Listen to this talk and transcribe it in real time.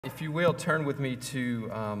If you will, turn with me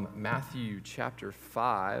to Matthew chapter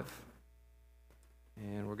 5,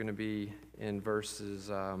 and we're going to be in verses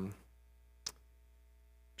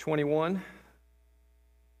 21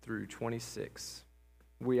 through 26.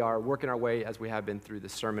 We are working our way, as we have been, through the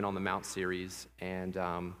Sermon on the Mount series, and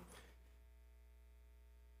I'm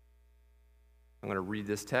going to read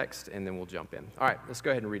this text, and then we'll jump in. All right, let's go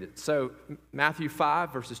ahead and read it. So, Matthew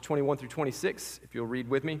 5, verses 21 through 26, if you'll read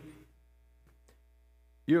with me.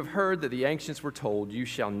 You have heard that the ancients were told, you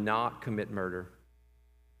shall not commit murder.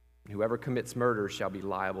 Whoever commits murder shall be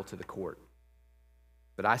liable to the court.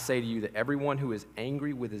 But I say to you that everyone who is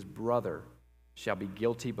angry with his brother shall be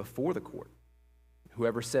guilty before the court.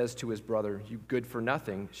 Whoever says to his brother, you good for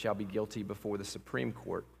nothing, shall be guilty before the Supreme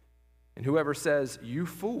Court. And whoever says, you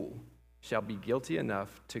fool, shall be guilty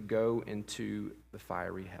enough to go into the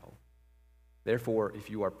fiery hell. Therefore,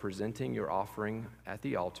 if you are presenting your offering at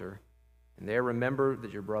the altar, and there remember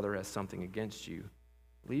that your brother has something against you,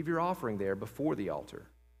 leave your offering there before the altar,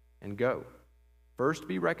 and go. First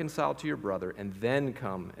be reconciled to your brother, and then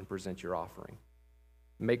come and present your offering.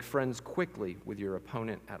 Make friends quickly with your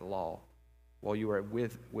opponent at law, while you are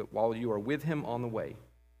with him on the way,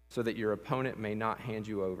 so that your opponent may not hand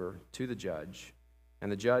you over to the judge,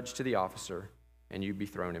 and the judge to the officer, and you be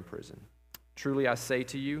thrown in prison. Truly I say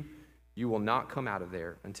to you, you will not come out of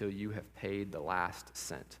there until you have paid the last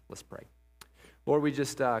cent. Let's pray. Lord, we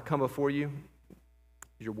just come before you.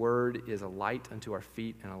 Your word is a light unto our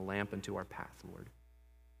feet and a lamp unto our path, Lord.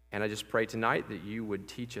 And I just pray tonight that you would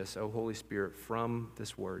teach us, O Holy Spirit, from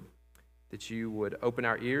this word, that you would open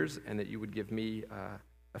our ears and that you would give me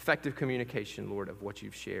effective communication, Lord, of what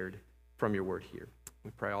you've shared from your word here. We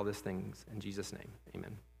pray all these things in Jesus' name.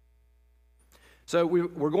 Amen. So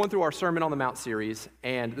we're going through our Sermon on the Mount series,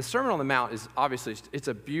 and the Sermon on the Mount is obviously, it's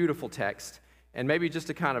a beautiful text. And maybe just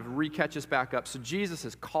to kind of re-catch us back up, so Jesus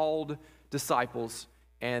has called disciples,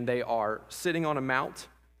 and they are sitting on a mount,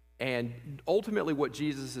 and ultimately what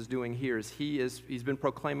Jesus is doing here is he's been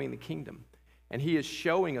proclaiming the kingdom, and he is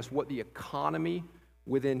showing us what the economy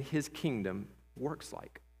within his kingdom works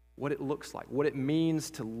like, what it looks like, what it means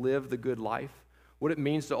to live the good life, what it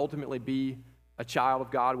means to ultimately be a child of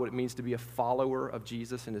God, what it means to be a follower of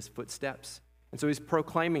Jesus in his footsteps. And so he's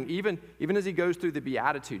proclaiming, even as he goes through the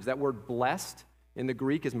Beatitudes, that word blessed in the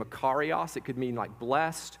Greek is makarios. It could mean like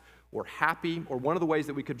blessed or happy, or one of the ways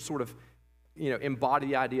that we could sort of, embody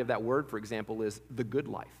the idea of that word, for example, is the good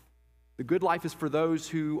life. The good life is for those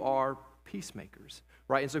who are peacemakers,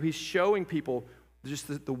 right? And so he's showing people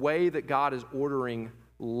just the way that God is ordering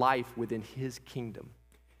life within his kingdom.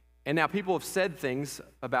 And now people have said things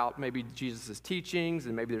about maybe Jesus' teachings,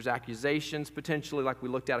 and maybe there's accusations potentially, like we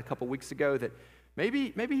looked at a couple weeks ago, that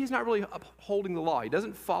maybe he's not really upholding the law. He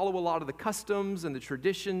doesn't follow a lot of the customs and the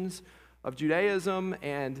traditions of Judaism,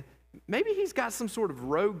 and maybe he's got some sort of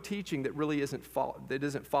rogue teaching that really isn't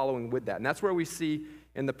following with that. And that's where we see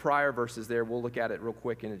in the prior verses there. We'll look at it real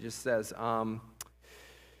quick, and it just says,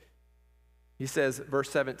 he says,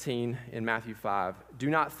 verse 17 in Matthew 5,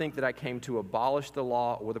 do not think that I came to abolish the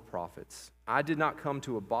law or the prophets. I did not come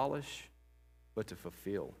to abolish, but to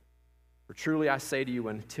fulfill. For truly I say to you,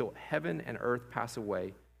 until heaven and earth pass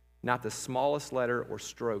away, not the smallest letter or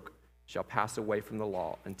stroke shall pass away from the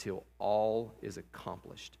law until all is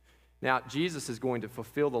accomplished. Now, Jesus is going to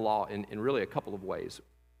fulfill the law in really a couple of ways.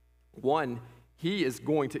 One, he is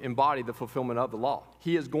going to embody the fulfillment of the law.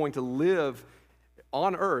 He is going to live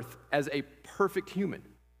on earth as a perfect human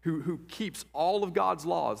who keeps all of God's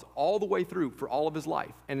laws all the way through for all of his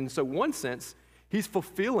life. And in so one sense, he's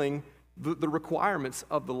fulfilling the requirements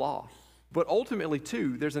of the law. But ultimately,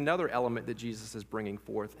 too, there's another element that Jesus is bringing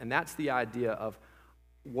forth, and that's the idea of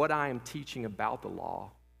what I am teaching about the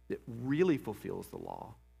law that really fulfills the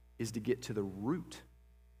law is to get to the root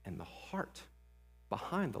and the heart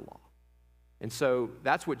behind the law. And so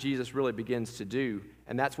that's what Jesus really begins to do,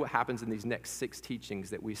 and that's what happens in these next 6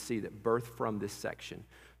 teachings that we see that birth from this section.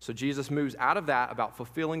 So Jesus moves out of that about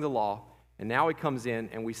fulfilling the law, and now he comes in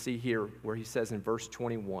and we see here where he says in verse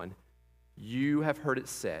 21, you have heard it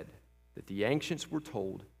said that the ancients were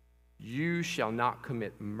told, you shall not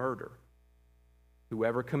commit murder.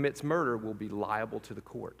 Whoever commits murder will be liable to the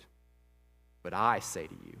court. But I say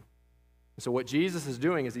to you. So what Jesus is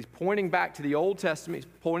doing is he's pointing back to the Old Testament,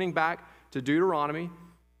 he's pointing back to Deuteronomy,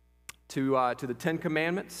 to the Ten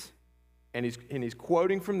Commandments, and he's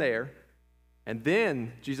quoting from there, and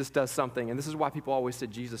then Jesus does something, and this is why people always said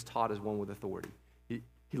Jesus taught as one with authority.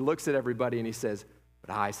 He looks at everybody and he says, but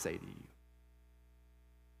I say to you.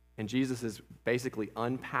 And Jesus is basically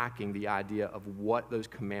unpacking the idea of what those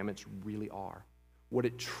commandments really are, what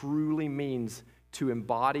it truly means to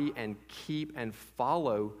embody and keep and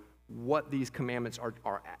follow what these commandments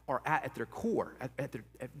are at their core, at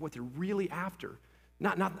what they're really after.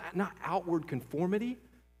 Not outward conformity,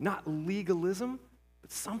 not legalism,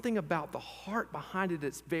 but something about the heart behind it at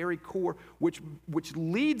its very core, which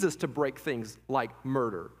leads us to break things like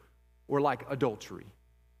murder or like adultery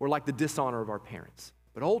or like the dishonor of our parents.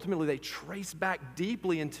 But ultimately, they trace back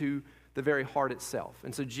deeply into the very heart itself.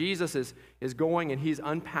 And so Jesus is going and he's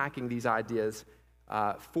unpacking these ideas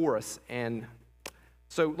for us. And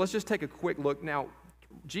so let's just take a quick look. Now,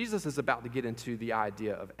 Jesus is about to get into the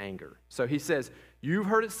idea of anger. So he says, you've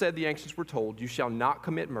heard it said, the ancients were told, you shall not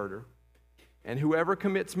commit murder, and whoever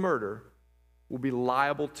commits murder will be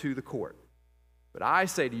liable to the court. But I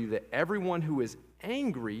say to you that everyone who is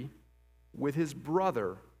angry with his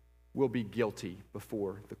brother will be guilty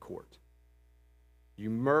before the court. You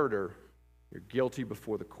murder, you're guilty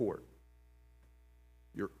before the court.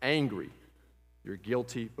 You're angry, you're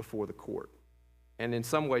guilty before the court. And in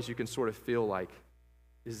some ways, you can sort of feel like,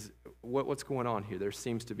 what's going on here? There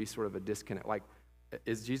seems to be sort of a disconnect. Like,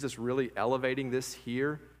 is Jesus really elevating this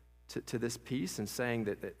here to this piece and saying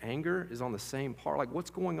that anger is on the same part? Like,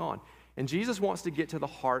 what's going on? And Jesus wants to get to the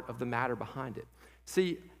heart of the matter behind it.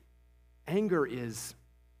 See, anger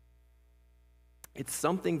it's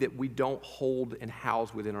something that we don't hold and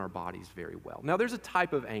house within our bodies very well. Now, there's a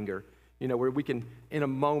type of anger, where we can, in a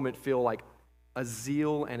moment, feel like a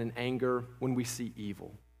zeal and an anger when we see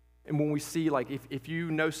evil. And when we see, like, if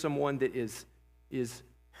you know someone that is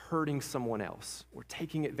hurting someone else or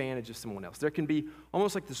taking advantage of someone else, there can be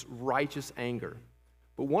almost like this righteous anger.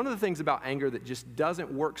 But one of the things about anger that just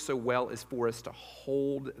doesn't work so well is for us to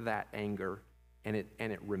hold that anger and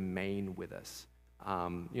it remain with us.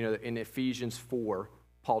 In Ephesians 4,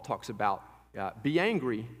 Paul talks about be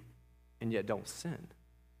angry and yet don't sin.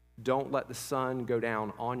 Don't let the sun go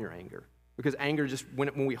down on your anger. Because anger, just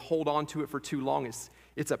when we hold on to it for too long,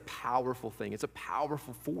 it's a powerful thing. It's a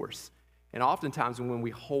powerful force. And oftentimes when we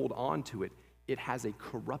hold on to it, it has a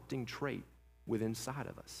corrupting trait within inside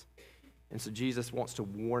of us. And so Jesus wants to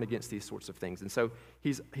warn against these sorts of things. And so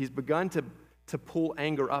he's begun to pull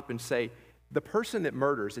anger up and say, the person that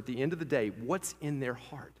murders, at the end of the day, what's in their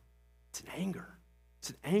heart? It's an anger. It's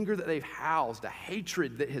an anger that they've housed, a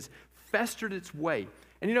hatred that has festered its way.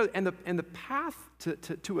 And the path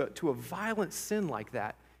to a violent sin like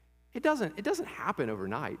that, it doesn't happen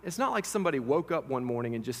overnight. It's not like somebody woke up one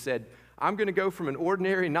morning and just said, I'm going to go from an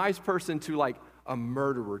ordinary nice person to like a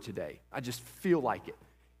murderer today. I just feel like it.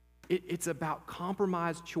 It's about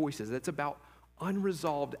compromised choices. It's about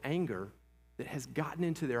unresolved anger that has gotten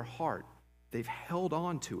into their heart. They've held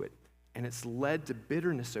on to it, and it's led to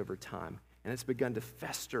bitterness over time, and it's begun to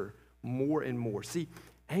fester more and more. See,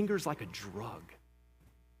 anger is like a drug.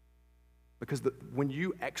 Because when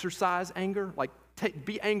you exercise anger, like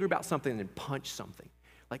be angry about something and then punch something,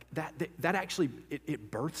 like that actually,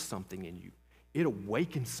 it births something in you. It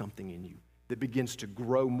awakens something in you that begins to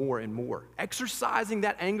grow more and more. Exercising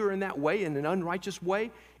that anger in that way, in an unrighteous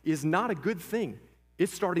way, is not a good thing.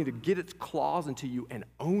 It's starting to get its claws into you and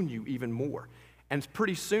own you even more. And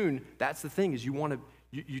pretty soon, that's the thing, is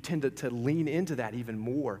you tend to lean into that even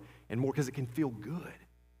more and more because it can feel good.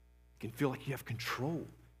 It can feel like you have control.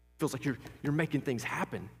 It feels like you're making things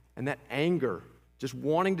happen. And that anger, just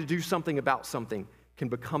wanting to do something about something, can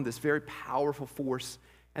become this very powerful force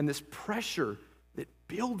and this pressure that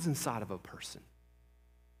builds inside of a person.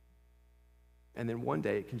 And then one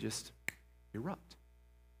day it can just erupt.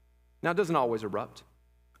 Now, it doesn't always erupt.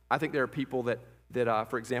 I think there are people that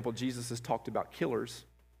for example, Jesus has talked about killers,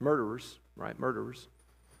 murderers, right? Murderers.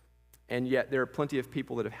 And yet there are plenty of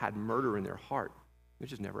people that have had murder in their heart. They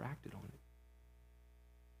just never acted on it.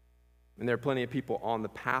 And there are plenty of people on the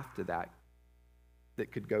path to that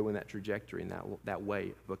could go in that trajectory, in that way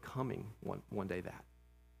of becoming one day that.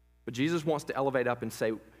 But Jesus wants to elevate up and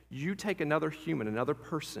say, you take another human, another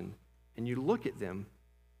person, and you look at them,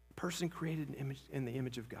 a person created in the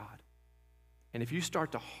image of God. And if you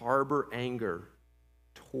start to harbor anger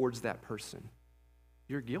towards that person,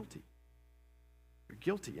 you're guilty. You're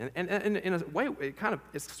guilty. And in a way,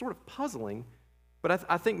 it's sort of puzzling, but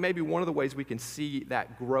I think maybe one of the ways we can see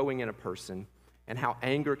that growing in a person and how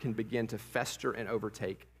anger can begin to fester and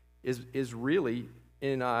overtake is really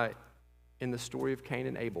in the story of Cain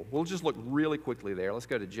and Abel. We'll just look really quickly there. Let's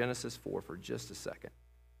go to Genesis 4 for just a second.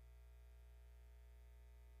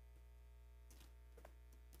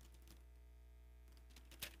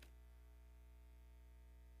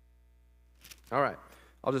 All right,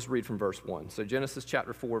 I'll just read from verse 1. So Genesis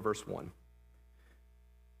chapter 4, verse 1.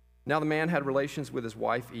 Now the man had relations with his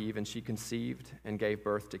wife Eve, and she conceived and gave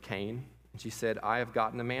birth to Cain. And she said, I have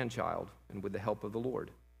gotten a man-child, and with the help of the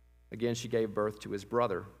Lord. Again, she gave birth to his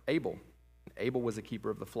brother, Abel. And Abel was a keeper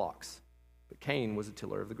of the flocks, but Cain was a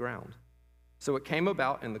tiller of the ground. So it came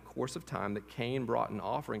about in the course of time that Cain brought an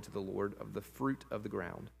offering to the Lord of the fruit of the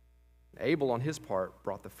ground. Abel, on his part,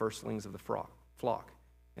 brought the firstlings of the flock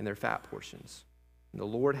and their fat portions. And the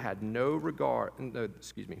Lord had and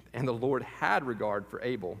the Lord had regard for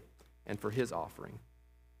Abel and for his offering.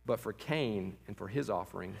 But for Cain and for his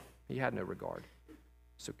offering, he had no regard.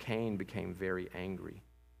 So Cain became very angry,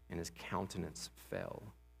 and his countenance fell.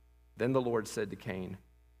 Then the Lord said to Cain,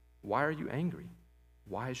 why are you angry?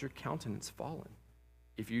 Why is your countenance fallen?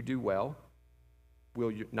 If you do well,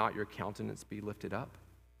 will not your countenance be lifted up?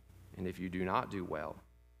 And if you do not do well,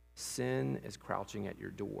 sin is crouching at your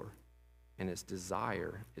door, and its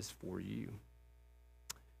desire is for you.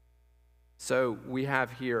 So we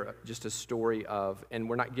have here just a story of, and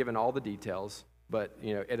we're not given all the details, but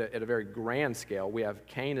at a very grand scale, we have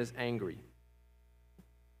Cain is angry.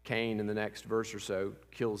 Cain, in the next verse or so,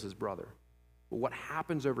 kills his brother. But what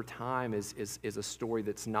happens over time is a story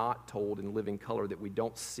that's not told in living color, that we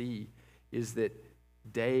don't see, is that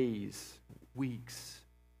days, weeks,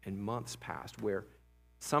 and months passed where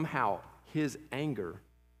somehow his anger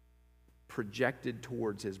projected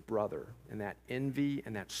towards his brother, and that envy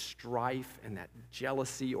and that strife and that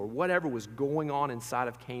jealousy or whatever was going on inside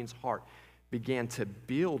of Cain's heart began to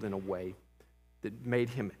build in a way that made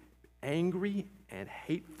him angry and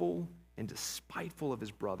hateful and despiteful of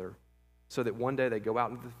his brother, so that one day they go out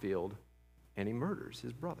into the field and he murders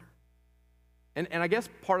his brother. And I guess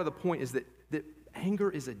part of the point is that anger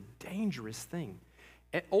is a dangerous thing.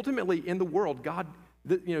 And ultimately, in the world, God,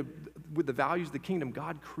 with the values of the kingdom,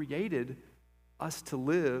 God created us to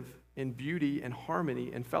live in beauty and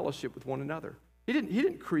harmony and fellowship with one another. He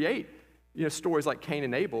didn't create stories like Cain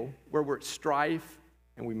and Abel where we're at strife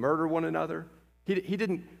and we murder one another. He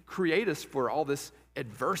didn't create us for all this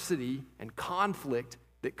adversity and conflict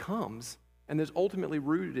that comes and is ultimately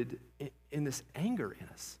rooted in this anger in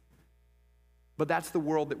us. But that's the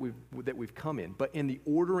world that we've come in. But in the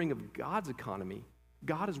ordering of God's economy,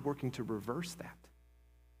 God is working to reverse that.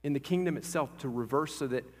 In the kingdom itself, to reverse so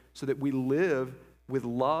that we live with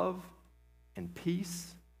love and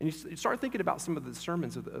peace. And you start thinking about some of the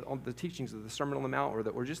sermons on the teachings of the Sermon on the Mount,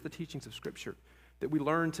 or just the teachings of Scripture, that we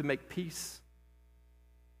learn to make peace,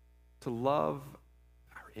 to love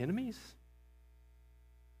our enemies,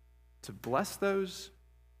 to bless those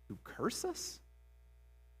who curse us,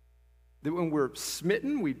 that when we're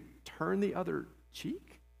smitten, we turn the other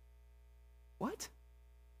cheek. What?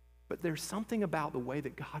 But there's something about the way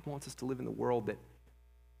that God wants us to live in the world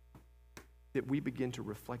that we begin to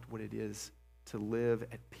reflect what it is to live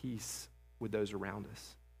at peace with those around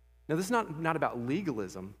us. Now, this is not about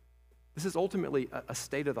legalism. This is ultimately a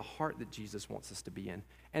state of the heart that Jesus wants us to be in.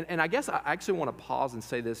 And I guess I actually want to pause and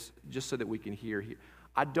say this just so that we can hear here.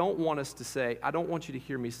 I don't want you to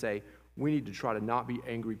hear me say, we need to try to not be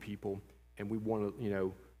angry people and we want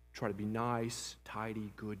to, try to be nice,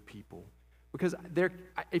 tidy, good people. Because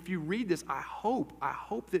if you read this, I hope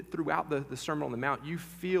that throughout the Sermon on the Mount, you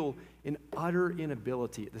feel an utter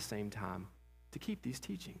inability at the same time to keep these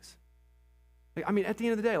teachings. At the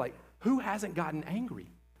end of the day, who hasn't gotten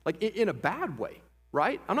angry? In a bad way,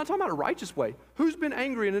 right? I'm not talking about a righteous way. Who's been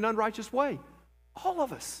angry in an unrighteous way? All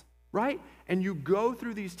of us, right? And you go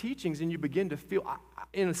through these teachings and you begin to feel,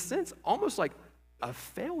 in a sense, almost like a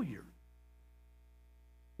failure.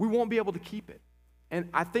 We won't be able to keep it. And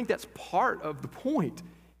I think that's part of the point,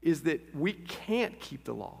 is that we can't keep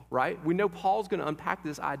the law, right? We know Paul's going to unpack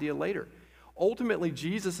this idea later. Ultimately,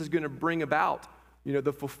 Jesus is going to bring about,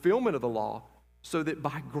 the fulfillment of the law so that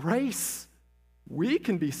by grace we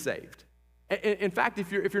can be saved. In fact,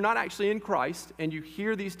 if you're not actually in Christ and you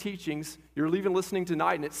hear these teachings, you're leaving listening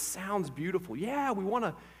tonight and it sounds beautiful. Yeah, we want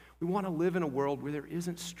to live in a world where there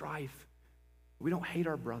isn't strife. We don't hate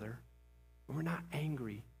our brother. We're not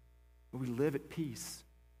angry. We live at peace.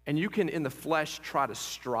 And you can, in the flesh, try to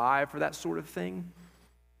strive for that sort of thing.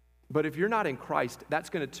 But if you're not in Christ, that's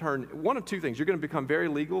going to turn one of two things. You're going to become very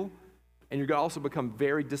legal, and you're going to also become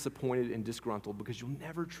very disappointed and disgruntled because you'll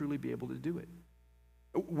never truly be able to do it.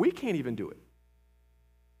 We can't even do it.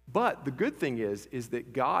 But the good thing is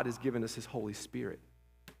that God has given us His Holy Spirit.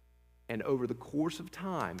 And over the course of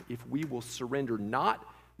time, if we will surrender not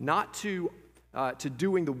to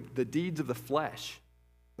doing the deeds of the flesh,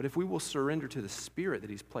 but if we will surrender to the Spirit that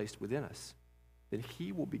He's placed within us, then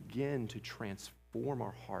He will begin to transform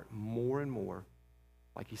our heart more and more,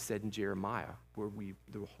 like He said in Jeremiah, where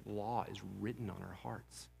the law is written on our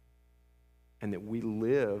hearts. And that we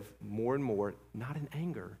live more and more, not in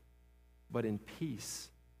anger, but in peace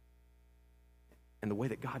and the way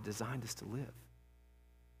that God designed us to live.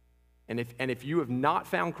 And if you have not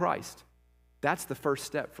found Christ, that's the first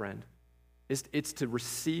step, friend. It's to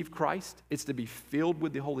receive Christ. It's to be filled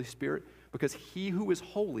with the Holy Spirit, because he who is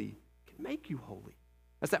holy can make you holy.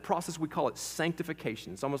 That's that process, we call it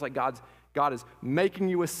sanctification. It's almost like God is making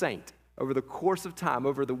you a saint over the course of time,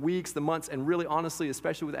 over the weeks, the months, and really honestly,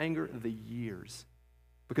 especially with anger, the years.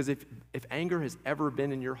 Because if anger has ever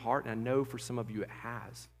been in your heart, and I know for some of you it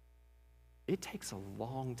has, it takes a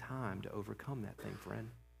long time to overcome that thing, friend.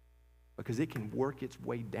 Because it can work its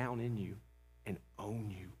way down in you and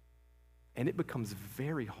own you. And it becomes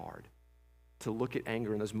very hard to look at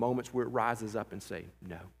anger in those moments where it rises up and say,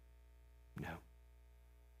 no.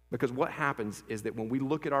 Because what happens is that when we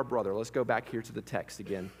look at our brother, let's go back here to the text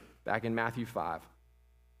again, back in Matthew 5.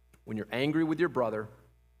 When you're angry with your brother,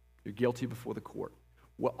 you're guilty before the court.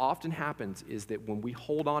 What often happens is that when we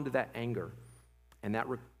hold on to that anger and that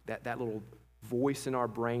little voice in our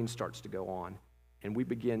brain starts to go on, and we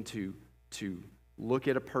begin to look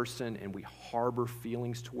at a person and we harbor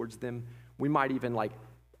feelings towards them, we might even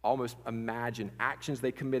almost imagine actions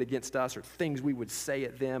they commit against us or things we would say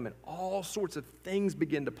at them, and all sorts of things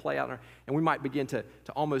begin to play out, and we might begin to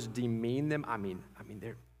almost demean them.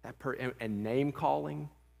 And name calling,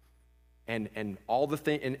 and all the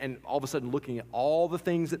thing, and all of a sudden looking at all the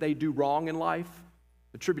things that they do wrong in life,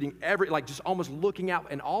 attributing just almost looking out,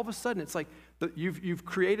 and all of a sudden it's like you've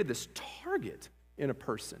created this target in a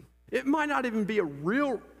person. It might not even be a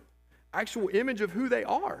real actual image of who they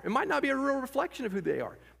are. It might not be a real reflection of who they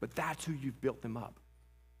are, but that's who you've built them up.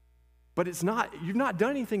 But you've not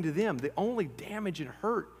done anything to them. The only damage and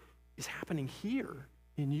hurt is happening here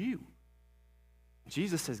in you.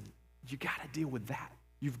 Jesus says, you got to deal with that.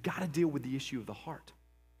 You've got to deal with the issue of the heart.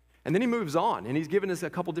 And then he moves on, and he's given us a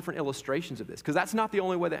couple different illustrations of this, because that's not the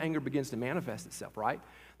only way that anger begins to manifest itself, right?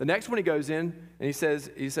 The next one he goes in, and he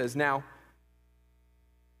says, now,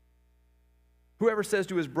 whoever says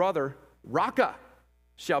to his brother, Raka,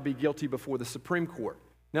 shall be guilty before the Supreme Court.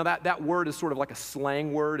 Now, that word is sort of like a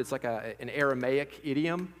slang word. It's like an Aramaic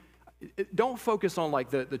idiom. Don't focus on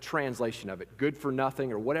the translation of it, good for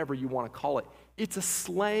nothing or whatever you want to call it. It's a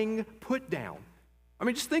slang put down. I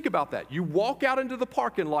mean, just think about that. You walk out into the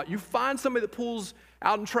parking lot, you find somebody that pulls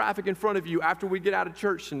out in traffic in front of you after we get out of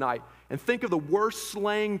church tonight, and think of the worst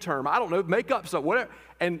slang term. I don't know, make up something, whatever.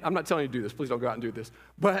 And I'm not telling you to do this. Please don't go out and do this.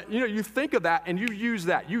 But, you think of that and you use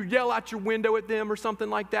that. You yell out your window at them or something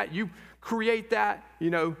like that. You create that,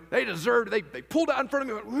 they deserved it. They pulled out in front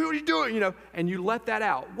of me. What are you doing, And you let that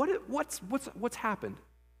out. What's happened?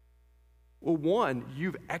 Well, one,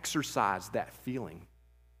 you've exercised that feeling.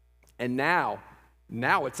 And now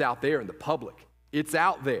it's out there in the public. It's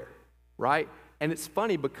out there, right? And it's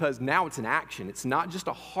funny because now it's an action. It's not just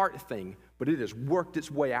a heart thing, but it has worked its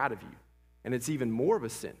way out of you. And it's even more of a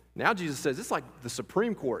sin. Now Jesus says it's like the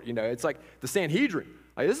Supreme Court, it's like the Sanhedrin.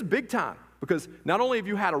 This is big time, because not only have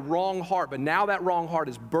you had a wrong heart, but now that wrong heart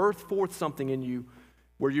has birthed forth something in you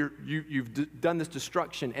where you've done this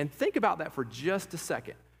destruction. And think about that for just a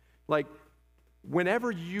second. Whenever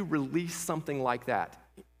you release something like that,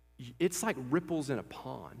 it's like ripples in a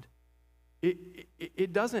pond.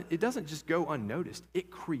 It doesn't just go unnoticed. It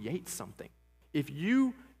creates something.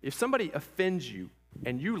 If somebody offends you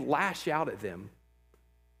and you lash out at them,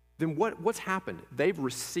 then what's happened? They've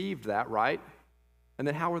received that, right? And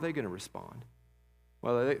then how are they going to respond?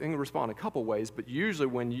 Well, they can respond a couple ways, but usually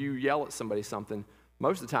when you yell at somebody something,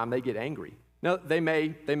 most of the time they get angry. Now, they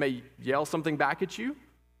may yell something back at you,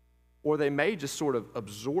 or they may just sort of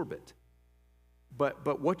absorb it.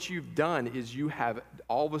 But what you've done is you have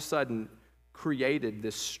all of a sudden created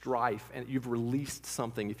this strife, and you've released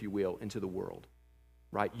something, if you will, into the world,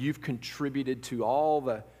 right? You've contributed to all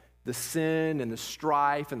the sin and the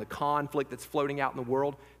strife and the conflict that's floating out in the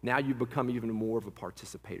world. Now you've become even more of a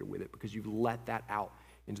participator with it because you've let that out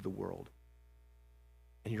into the world.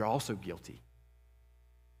 And you're also guilty.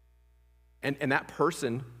 And that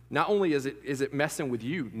person, not only is it messing with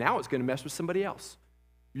you, now it's going to mess with somebody else.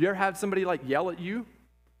 You ever had somebody yell at you,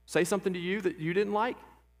 say something to you that you didn't like?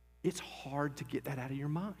 It's hard to get that out of your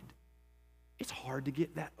mind. It's hard to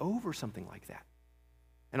get that over something like that.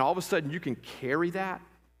 And all of a sudden you can carry that.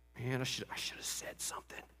 Man, I should have said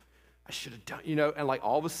something. I should have done, and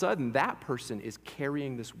all of a sudden that person is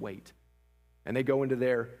carrying this weight. And they go into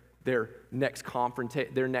their next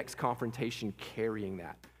confrontation carrying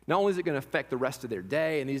that. Not only is it going to affect the rest of their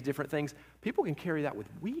day and these different things, people can carry that with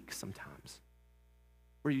weeks sometimes.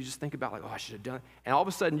 Where you just think about I should have done it. And all of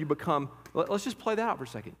a sudden you become, let's just play that out for a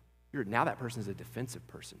second. Now that person is a defensive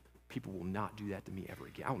person. People will not do that to me ever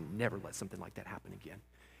again. I will never let something like that happen again.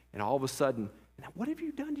 And all of a sudden, now what have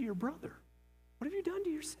you done to your brother? What have you done to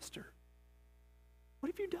your sister?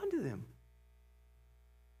 What have you done to them?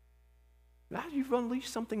 Now you've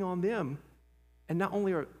unleashed something on them, and not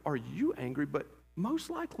only are you angry, but most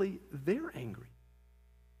likely they're angry.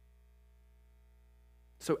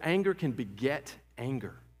 So anger can beget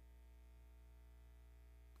anger.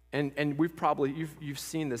 And we've probably, you've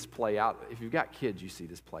seen this play out. If you've got kids, you see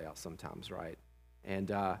this play out sometimes, right?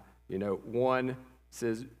 And, one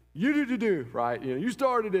says, you do, right? You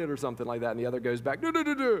started it or something like that. And the other goes back,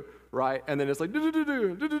 do, right? And then it's like,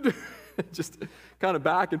 do. Just kind of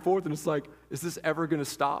back and forth. And it's like, is this ever going to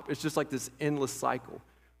stop? It's just like this endless cycle.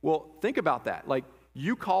 Well, think about that. Like,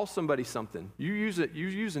 you call somebody something. You use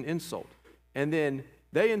an insult. And then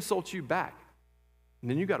they insult you back.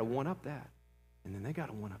 And then you got to one-up that. And then they got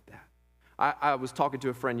to one-up that. I was talking to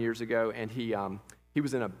a friend years ago, and he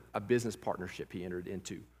was in a business partnership he entered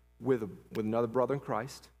into with another brother in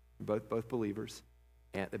Christ, both believers,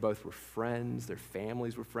 and they both were friends. Their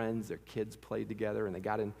families were friends. Their kids played together, and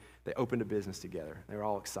they opened a business together. They were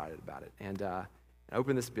all excited about it, and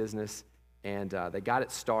opened this business, and they got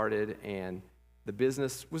it started, and the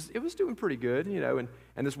business was doing pretty good,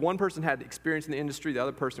 and this one person had experience in the industry. The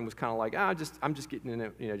other person was kind of like, I'm just getting in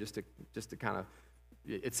it, just to kind of,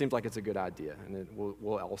 it seems like it's a good idea, and then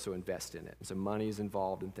we'll also invest in it. And so money is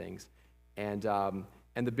involved in things, and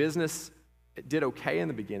the business did okay in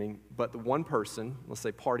the beginning, but the one person, let's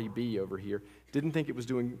say party B over here, didn't think it was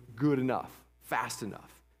doing good enough, fast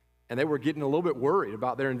enough, and they were getting a little bit worried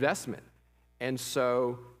about their investment, and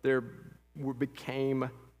so there became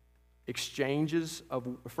exchanges of,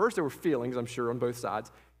 first there were feelings, I'm sure, on both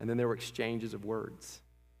sides, and then there were exchanges of words,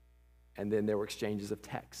 and then there were exchanges of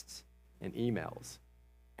texts and emails,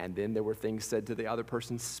 and then there were things said to the other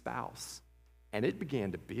person's spouse, and it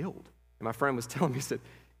began to build. And my friend was telling me, he said,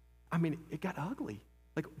 it got ugly.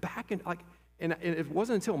 And it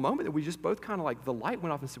wasn't until a moment that we just both kind of the light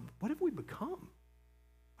went off and said, what have we become?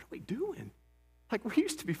 What are we doing? We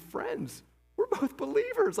used to be friends. We're both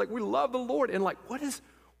believers. We love the Lord. And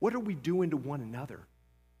what are we doing to one another?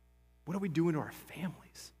 What are we doing to our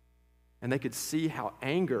families? And they could see how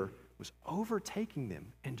anger was overtaking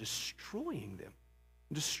them and destroying them,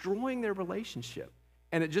 destroying their relationship.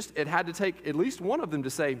 And it had to take at least one of them to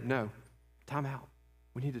say, no, time out.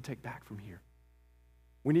 We need to take back from here.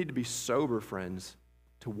 We need to be sober, friends,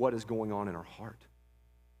 to what is going on in our heart.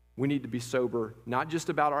 We need to be sober, not just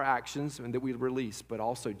about our actions and that we release, but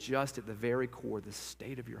also just at the very core, the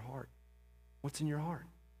state of your heart. What's in your heart?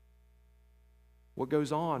 What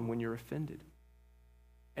goes on when you're offended?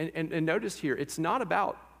 And notice here, it's not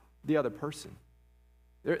about the other person.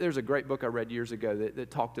 There's a great book I read years ago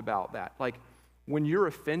that talked about that. When you're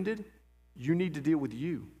offended, you need to deal with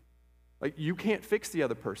you. You can't fix the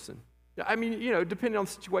other person. Depending on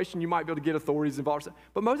the situation, you might be able to get authorities involved.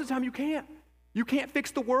 But most of the time, you can't. You can't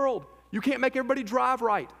fix the world. You can't make everybody drive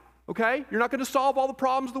right, okay? You're not going to solve all the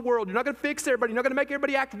problems of the world. You're not going to fix everybody. You're not going to make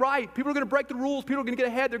everybody act right. People are going to break the rules. People are going to get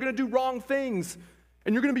ahead. They're going to do wrong things.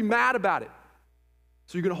 And you're going to be mad about it.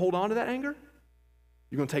 So you're going to hold on to that anger?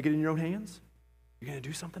 You're going to take it in your own hands? You're going to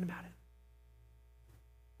do something about it?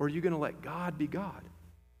 Or are you going to let God be God?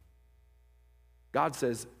 God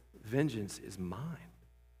says, vengeance is mine.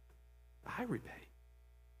 I repay.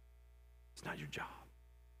 It's not your job.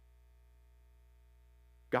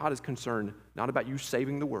 God is concerned not about you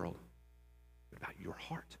saving the world, but about your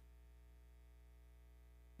heart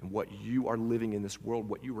and what you are living in this world,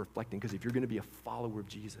 what you're reflecting. Because if you're going to be a follower of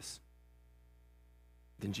Jesus,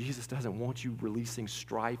 then Jesus doesn't want you releasing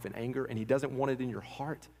strife and anger, and he doesn't want it in your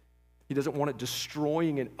heart. He doesn't want it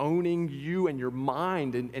destroying and owning you and your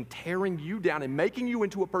mind and tearing you down and making you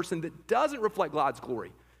into a person that doesn't reflect God's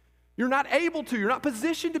glory. You're not able to. You're not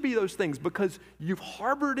positioned to be those things because you've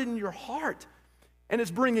harbored it in your heart, and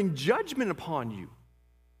it's bringing judgment upon you.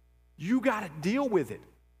 You got to deal with it.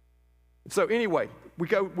 So anyway, we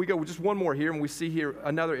go with just one more here, and we see here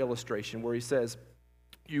another illustration where he says,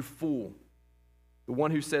 you fool. The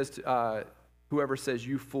one who says, whoever says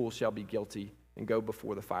you fool shall be guilty and go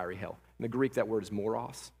before the fiery hell. In the Greek, that word is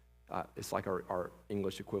moros. It's like our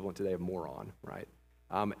English equivalent today of moron, right?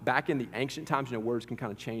 Back in the ancient times, words can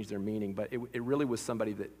kind of change their meaning, but it really was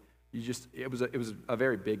somebody that it was a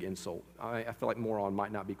very big insult. I feel like moron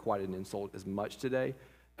might not be quite an insult as much today.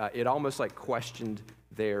 It almost questioned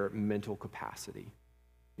their mental capacity.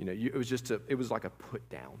 It was like a put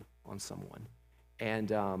down on someone. And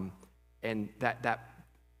that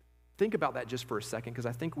think about that just for a second, because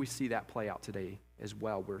I think we see that play out today as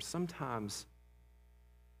well, where sometimes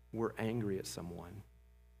we're angry at someone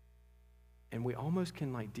and we almost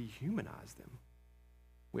can dehumanize them.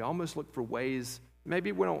 We almost look for ways.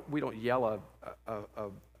 Maybe we don't yell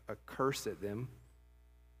a curse at them,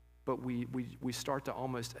 but we start to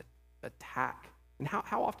almost attack. And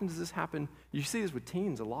how often does this happen? You see this with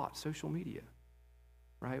teens a lot, social media,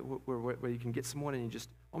 right? Where you can get someone and you just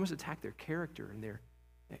almost attack their character and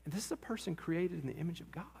this is a person created in the image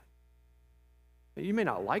of God. You may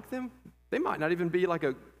not like them. They might not even be like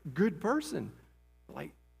a good person.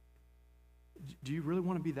 Like, do you really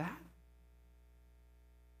want to be that?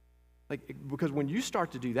 Like, because when you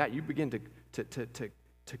start to do that, you begin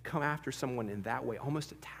to come after someone in that way,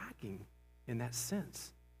 almost attacking in that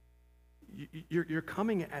sense. You're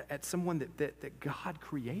coming at someone that God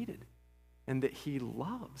created and that he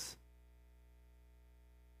loves.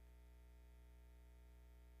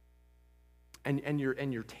 And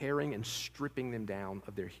you're tearing and stripping them down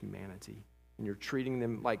of their humanity. And you're treating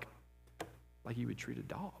them like you would treat a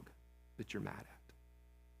dog that you're mad at.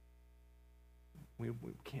 We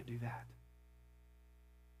can't do that.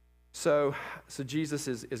 So Jesus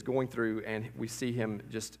is going through, and we see him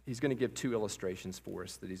he's going to give two illustrations for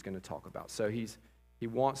us that he's going to talk about. So he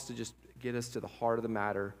wants to just get us to the heart of the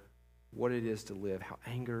matter, what it is to live, how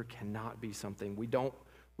anger cannot be something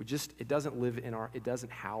it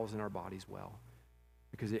doesn't house in our bodies well,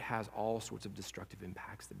 because it has all sorts of destructive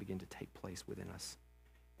impacts that begin to take place within us.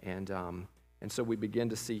 And so we begin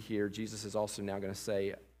to see here, Jesus is also now going to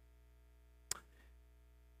say,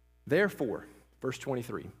 therefore, verse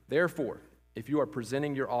 23, therefore, if you are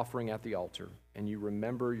presenting your offering at the altar and you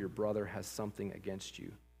remember your brother has something against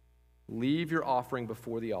you, leave your offering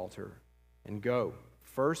before the altar and go.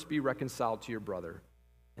 First be reconciled to your brother,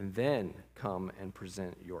 and then come and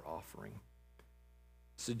present your offering.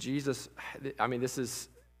 So Jesus,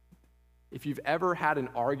 if you've ever had an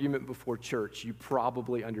argument before church, you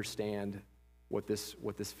probably understand what this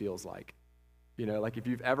feels like. Like if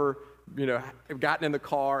you've ever, gotten in the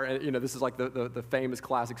car and, this is like the famous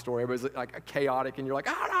classic story. Everybody's like chaotic and you're like,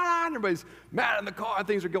 and everybody's mad in the car and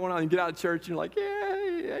things are going on, and you get out of church and you're like,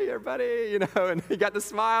 hey, everybody, and you got the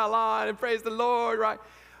smile on and praise the Lord, right?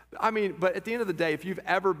 But at the end of the day, if you've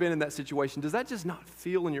ever been in that situation, does that just not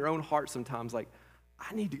feel in your own heart sometimes like,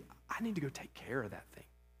 I need to go take care of that thing?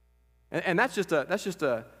 And that's just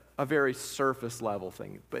a very surface level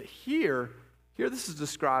thing. But here this is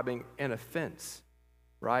describing an offense,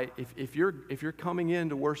 right? If you're coming in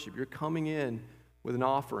to worship, you're coming in with an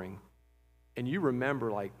offering, and you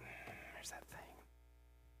remember like, there's that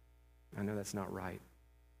thing. I know that's not right.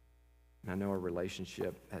 And I know our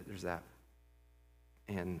relationship, there's that.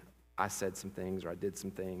 And I said some things or I did some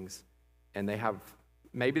things, and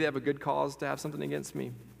maybe they have a good cause to have something against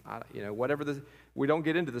me. We don't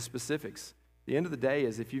get into the specifics. The end of the day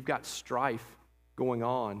is if you've got strife going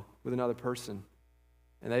on with another person,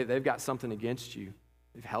 and they've got something against you,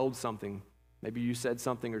 they've held something, maybe you said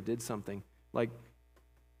something or did something, like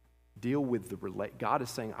deal with God is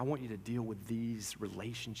saying, I want you to deal with these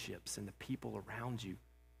relationships and the people around you.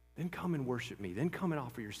 Then come and worship me. Then come and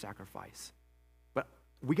offer your sacrifice. But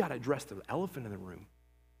we got to address the elephant in the room.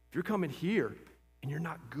 If you're coming here and you're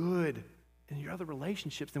not good in your other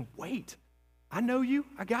relationships, then wait. I know you.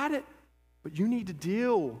 I got it. But you need to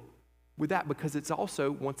deal with that, because it's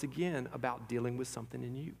also, once again, about dealing with something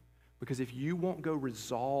in you. Because if you won't go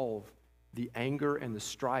resolve the anger and the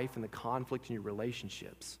strife and the conflict in your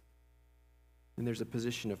relationships, then there's a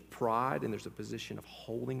position of pride and there's a position of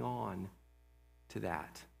holding on to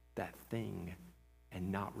that thing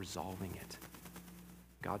and not resolving it.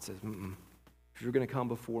 God says, if you're going to come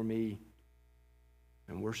before me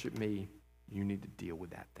and worship me, you need to deal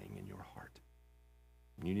with that thing in your heart.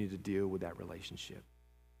 You need to deal with that relationship.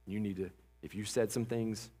 You need to, if you said some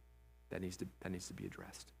things, that needs to be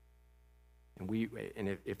addressed.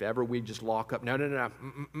 And if ever we just lock up, no,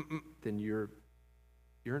 then you're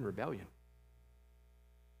in rebellion.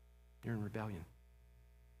 You're in rebellion.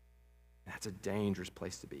 That's a dangerous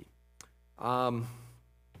place to be. So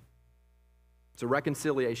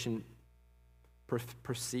reconciliation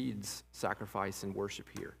precedes sacrifice and worship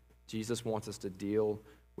here. Jesus wants us to deal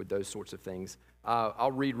with those sorts of things.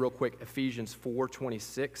 I'll read real quick Ephesians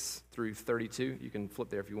 4:26 through 32. You can flip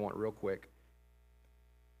there if you want real quick.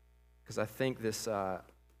 Because I think this, I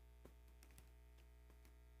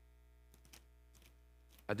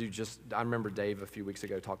remember Dave a few weeks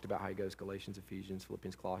ago talked about how he goes Galatians, Ephesians,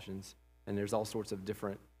 Philippians, Colossians, and there's all sorts of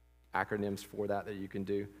different acronyms for that you can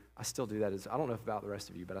do. I still do that. I don't know about the rest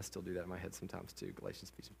of you, but I still do that in my head sometimes too,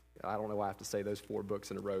 Galatians, Ephesians. I don't know why I have to say those 4 books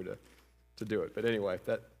in a row to do it. But anyway,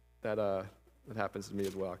 that happens to me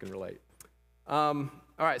as well. I can relate. All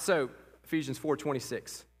right, so Ephesians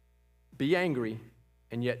 4:26. Be angry,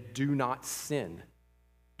 and yet do not sin.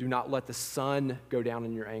 Do not let the sun go down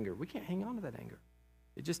in your anger. We can't hang on to that anger.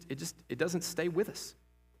 It doesn't stay with us.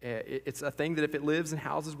 It's a thing that if it lives and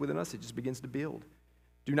houses within us, it just begins to build.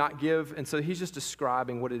 Do not give, and so he's just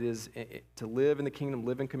describing what it is to live in the kingdom,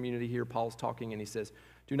 live in community here. Paul's talking, and he says,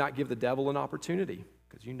 do not give the devil an opportunity,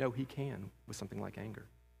 because you know he can with something like anger.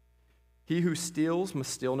 He who steals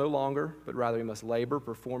must steal no longer, but rather he must labor,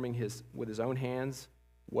 performing with his own hands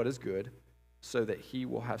what is good, so that he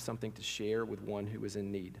will have something to share with one who is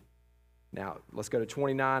in need. Now, let's go to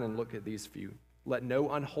 29 and look at these few. Let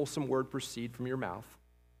no unwholesome word proceed from your mouth,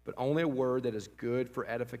 but only a word that is good for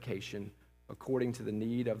edification according to the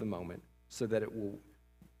need of the moment, so that it will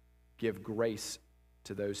give grace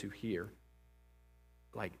to those who hear.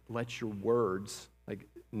 Like, let your words, like,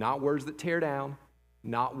 not words that tear down,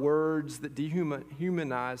 not words that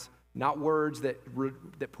dehumanize, not words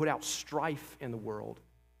that put out strife in the world,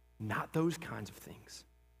 not those kinds of things.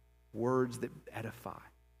 Words that edify.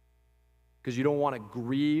 Because you don't want to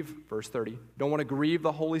grieve, verse 30, don't want to grieve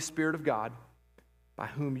the Holy Spirit of God, by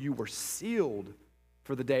whom you were sealed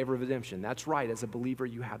for the day of redemption. That's right, as a believer,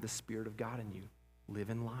 you have the Spirit of God in you. Live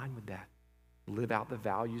in line with that. Live out the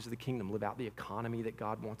values of the kingdom. Live out the economy that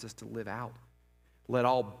God wants us to live out. Let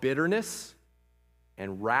all bitterness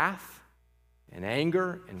and wrath and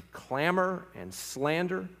anger and clamor and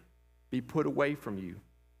slander be put away from you,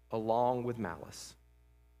 along with malice.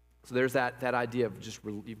 So there's that idea of just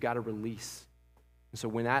you've got to release. And so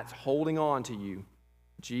when that's holding on to you,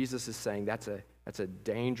 Jesus is saying that's a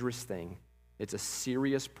dangerous thing. It's a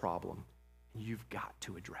serious problem. You've got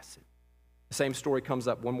to address it. The same story comes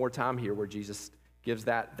up one more time here where Jesus gives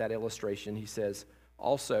that illustration. He says,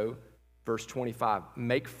 also, verse 25,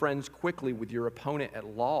 make friends quickly with your opponent at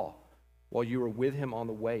law while you are with him on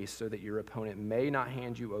the way, so that your opponent may not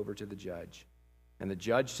hand you over to the judge, and the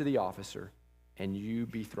judge to the officer, and you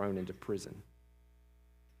be thrown into prison.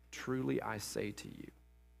 Truly I say to you,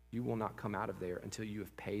 you will not come out of there until you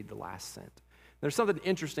have paid the last cent. There's something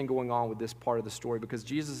interesting going on with this part of the story, because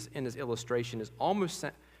Jesus in his illustration is almost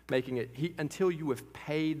making it until you have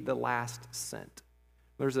paid the last cent.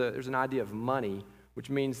 There's an idea of money, which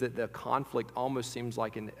means that the conflict almost seems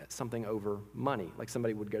like something over money, like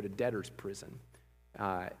somebody would go to debtor's prison.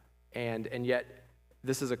 And yet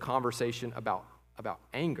this is a conversation about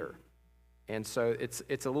anger. And so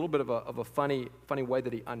it's a little bit of a funny way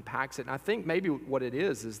that he unpacks it. And I think maybe what it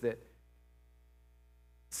is that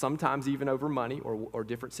sometimes even over money or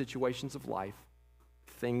different situations of life,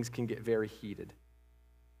 things can get very heated.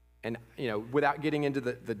 And, without getting into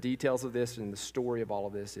the details of this and the story of all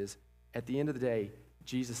of this, is at the end of the day,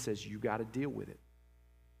 Jesus says you got to deal with it.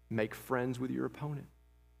 Make friends with your opponent.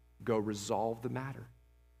 Go resolve the matter.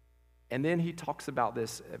 And then he talks about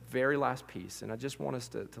this very last piece, and I just want us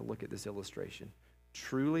to look at this illustration.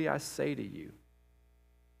 Truly I say to you,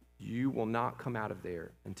 you will not come out of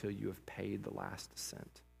there until you have paid the last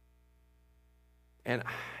cent. And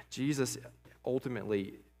Jesus,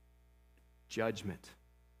 ultimately, judgment.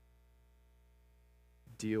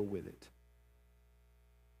 Deal with it.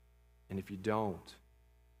 And if you don't,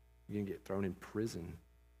 you're going to get thrown in prison.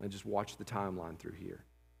 And just watch the timeline through here.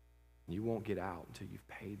 You won't get out until you've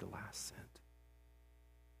paid the last cent.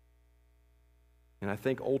 And I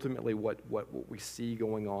think ultimately what we see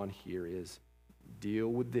going on here is deal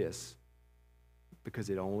with this, because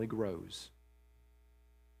it only grows.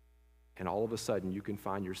 And all of a sudden you can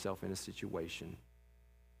find yourself in a situation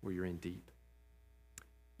where you're in deep.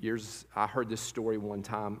 I heard this story one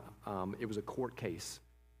time. It was a court case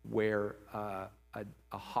where a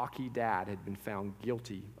hockey dad had been found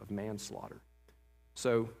guilty of manslaughter.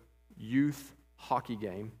 So, youth hockey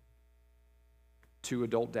game, two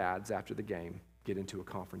adult dads after the game get into a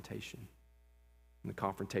confrontation. And the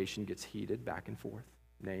confrontation gets heated back and forth,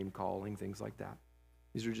 name calling, things like that.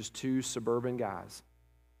 These are just two suburban guys.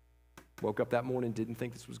 Woke up that morning, didn't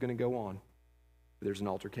think this was going to go on. But there's an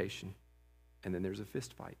altercation, and then there's a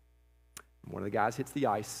fist fight. And one of the guys hits the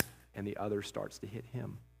ice, and the other starts to hit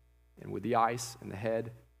him. And with the ice in the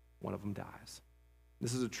head, one of them dies.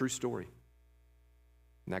 This is a true story.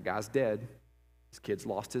 And that guy's dead. His kid's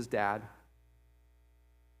lost his dad.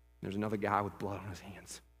 There's another guy with blood on his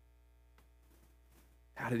hands.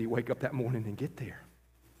 How did he wake up that morning and get there?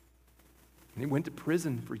 And he went to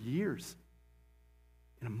prison for years.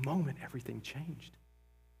 In a moment, everything changed.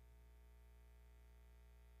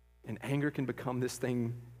 And anger can become this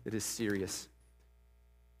thing that is serious.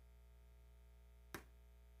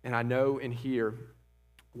 And I know in here,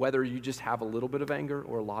 whether you just have a little bit of anger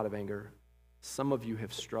or a lot of anger, some of you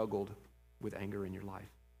have struggled with anger in your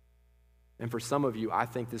life. And for some of you, I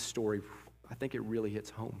think this story, it really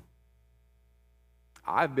hits home.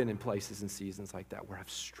 I've been in places and seasons like that where I've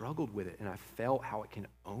struggled with it, and I felt how it can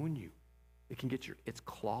own you. It can get its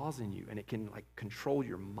claws in you, and it can like control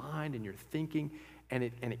your mind and your thinking, and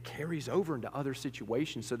it carries over into other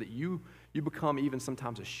situations so that you become even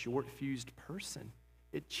sometimes a short-fused person.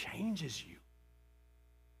 It changes you.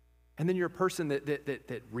 And then you're a person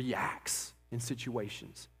that reacts in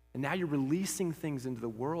situations. And now you're releasing things into the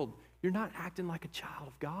world. You're not acting like a child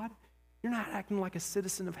of God. You're not acting like a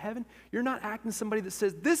citizen of heaven. You're not acting somebody that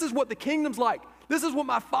says, this is what the kingdom's like. This is what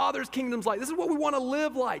my Father's kingdom's like. This is what we want to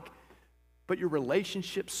live like. But your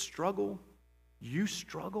relationships struggle. You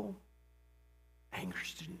struggle. Anger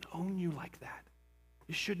shouldn't own you like that.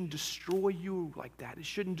 It shouldn't destroy you like that. It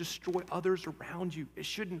shouldn't destroy others around you. It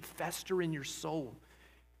shouldn't fester in your soul.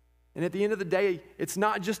 And at the end of the day, it's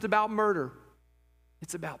not just about murder.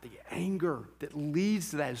 It's about the anger that leads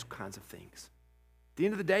to those kinds of things. At the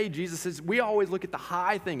end of the day, Jesus says, we always look at the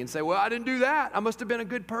high thing and say, well, I didn't do that. I must have been a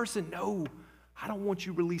good person. No, I don't want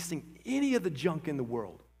you releasing any of the junk in the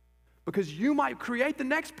world, because you might create the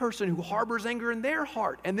next person who harbors anger in their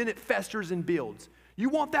heart, and then it festers and builds. You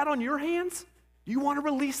want that on your hands? You want to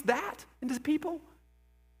release that into people?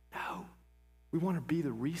 No. We want to be the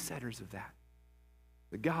resetters of that.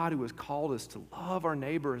 The God who has called us to love our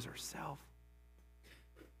neighbor as ourselves.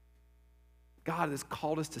 God has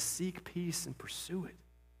called us to seek peace and pursue it.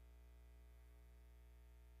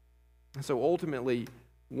 And so ultimately,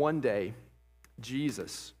 one day,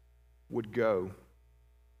 Jesus would go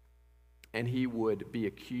and he would be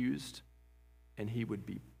accused, and he would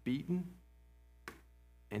be beaten,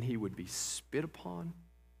 and he would be spit upon,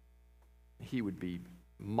 he would be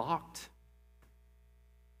mocked,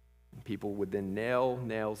 and people would then nail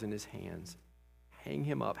nails in his hands, hang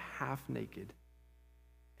him up half naked,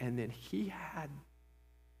 and then he had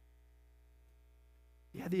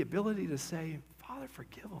the ability to say, Father,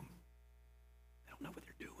 forgive them. They don't know what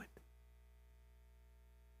they're doing.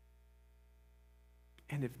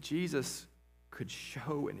 And if Jesus could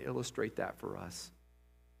show and illustrate that for us,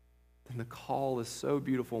 then the call is so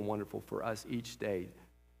beautiful and wonderful for us each day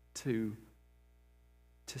to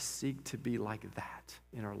seek to be like that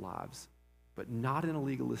in our lives, but not in a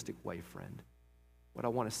legalistic way, friend. What I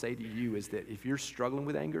want to say to you is that if you're struggling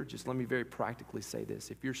with anger, just let me very practically say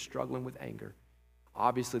this. If you're struggling with anger,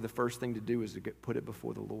 obviously the first thing to do is to put it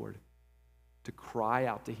before the Lord, to cry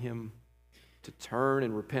out to him, to turn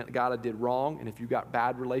and repent. God, I did wrong. And if you've got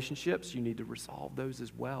bad relationships, you need to resolve those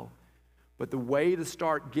as well. But the way to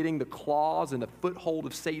start getting the claws and the foothold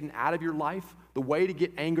of Satan out of your life, the way to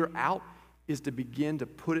get anger out is to begin to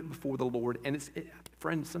put it before the Lord. And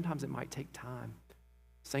friends, sometimes it might take time.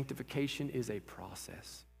 Sanctification is a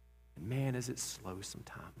process. And man, is it slow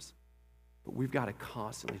sometimes. But we've got to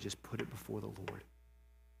constantly just put it before the Lord.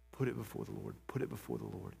 Put it before the Lord. Put it before the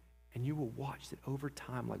Lord. And you will watch that over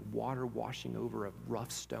time, like water washing over a rough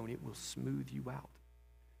stone, it will smooth you out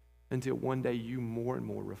until one day you more and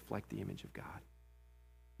more reflect the image of God.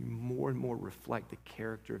 You more and more reflect the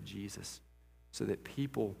character of Jesus so that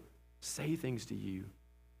people say things to you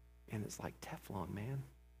and it's like Teflon, man.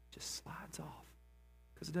 It just slides off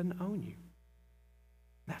because it doesn't own you.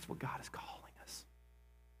 And that's what God is calling us,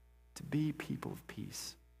 to be people of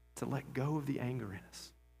peace, to let go of the anger in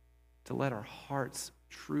us, to let our hearts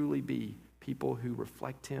truly be people who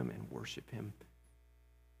reflect him and worship him.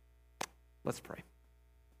 Let's pray.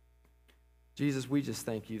 Jesus, we just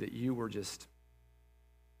thank you that you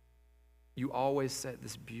always set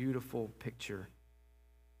this beautiful picture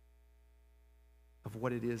of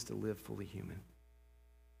what it is to live fully human.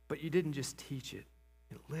 But you didn't just teach it,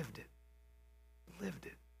 you lived it. Lived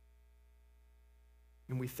it.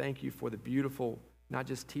 And we thank you for the beautiful, not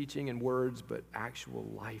just teaching and words, but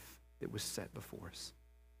actual life that was set before us.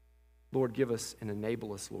 Lord, give us and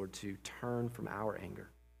enable us, Lord, to turn from our anger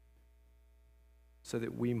so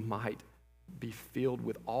that we might be filled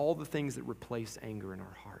with all the things that replace anger in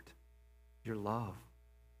our heart, your love,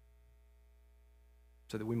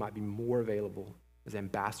 so that we might be more available as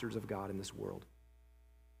ambassadors of God in this world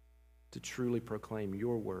to truly proclaim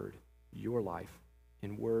your word, your life,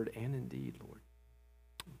 in word and in deed, Lord.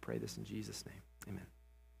 We pray this in Jesus' name. Amen.